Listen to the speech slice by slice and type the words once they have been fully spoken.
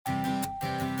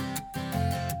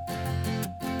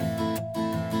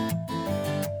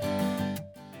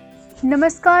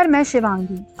नमस्कार, मैं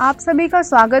शिवांगी आप सभी का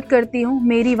स्वागत करती हूँ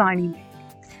मेरी वाणी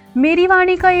में। मेरी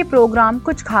वाणी का ये प्रोग्राम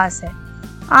कुछ खास है।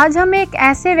 आज हम एक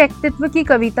ऐसे व्यक्तित्व की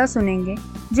कविता सुनेंगे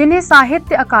जिन्हें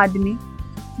साहित्य अकादमी,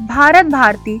 भारत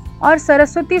भारती और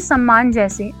सरस्वती सम्मान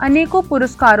जैसे अनेकों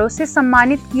पुरस्कारों से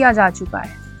सम्मानित किया जा चुका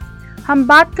है। हम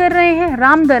बात कर रहे हैं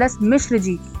रामदरस मिश्र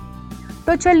जी की।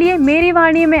 तो चलिए मेरी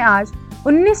वाणी में आज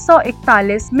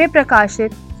 1941 में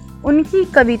प्रकाशित उनकी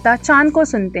कविता चांद को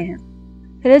सुनते हैं।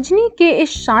 रजनी के इस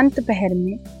शांत पहर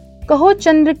में कहो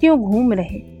चंद्र क्यों घूम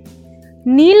रहे,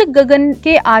 नील गगन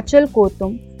के आंचल को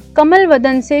तुम कमल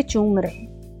वदन से चूम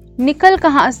रहे। निकल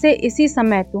कहाँ से इसी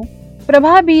समय तू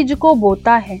प्रभा बीज को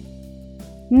बोता है,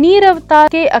 नीरवता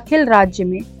के अखिल राज्य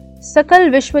में सकल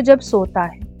विश्व जब सोता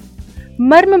है।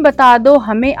 मर्म बता दो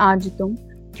हमें आज तुम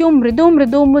क्यों मृदु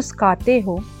मृदु मुस्काते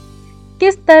हो,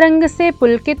 किस तरंग से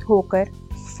पुलकित होकर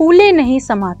फूले नहीं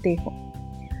समाते हो।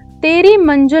 तेरी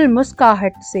मंजुल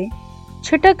मुस्काहट से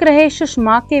छिटक रहे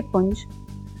सुषमा के पुंज,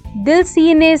 दिल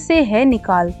सीने से है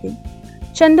निकालते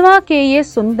चंदवा के ये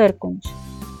सुंदर कुंज।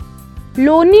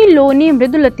 लोनी लोनी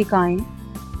मृदु लतिकाएं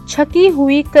छकी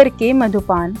हुई करके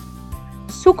मधुपान,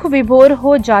 सुख विभोर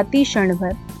हो जाती क्षण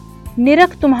भर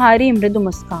निरख तुम्हारी मृदु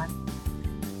मुस्कान।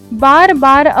 बार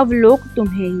बार अवलोक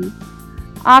तुम्हें ही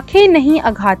आंखें नहीं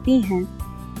अघाती हैं,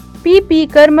 पी पी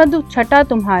कर मधु छटा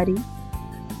तुम्हारी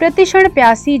प्रतिक्षण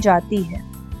प्यासी जाती है।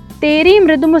 तेरी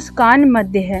मृदु मुस्कान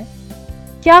मध्य है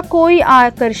क्या कोई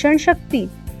आकर्षण शक्ति,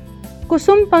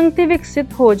 कुसुम पंक्ति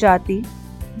विकसित हो जाती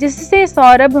जिससे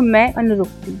सौरभ में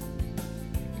अनुरुक्ति।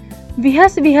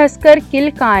 विहस विहस कर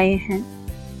किलकाएं हैं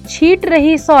छीट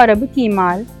रही सौरभ की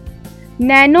माल,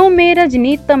 नैनों में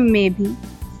रजनी तम में भी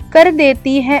कर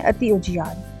देती है अति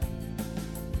उजियार।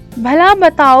 भला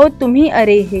बताओ तुम्ही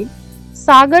अरे हे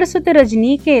सागर सुत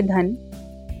रजनी के धन,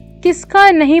 किसका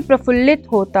नहीं प्रफुल्लित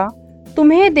होता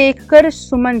तुम्हें देखकर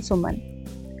सुमन सुमन।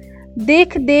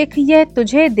 देख देख यह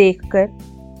तुझे देखकर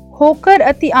होकर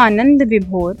अति आनंद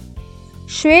विभोर,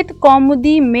 श्वेत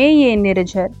कौमुदी में ये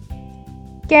निर्झर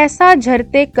कैसा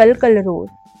झरते कल कल रोर।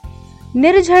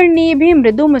 निर्झरनी भी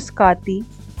मृदु मुस्काती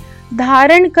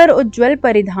धारण कर उज्ज्वल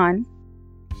परिधान,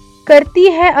 करती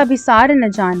है अभिसार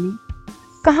न जाने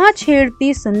कहाँ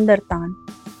छेड़ती सुंदरतान।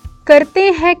 करते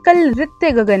हैं कल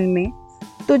नृत्य गगन में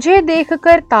तुझे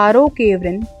देखकर तारों के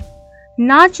वृंद,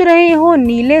 नाच रहे हो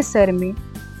नीले सर में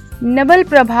नवल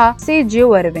प्रभा से ज्यों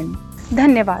अरविंद।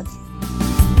 धन्यवाद।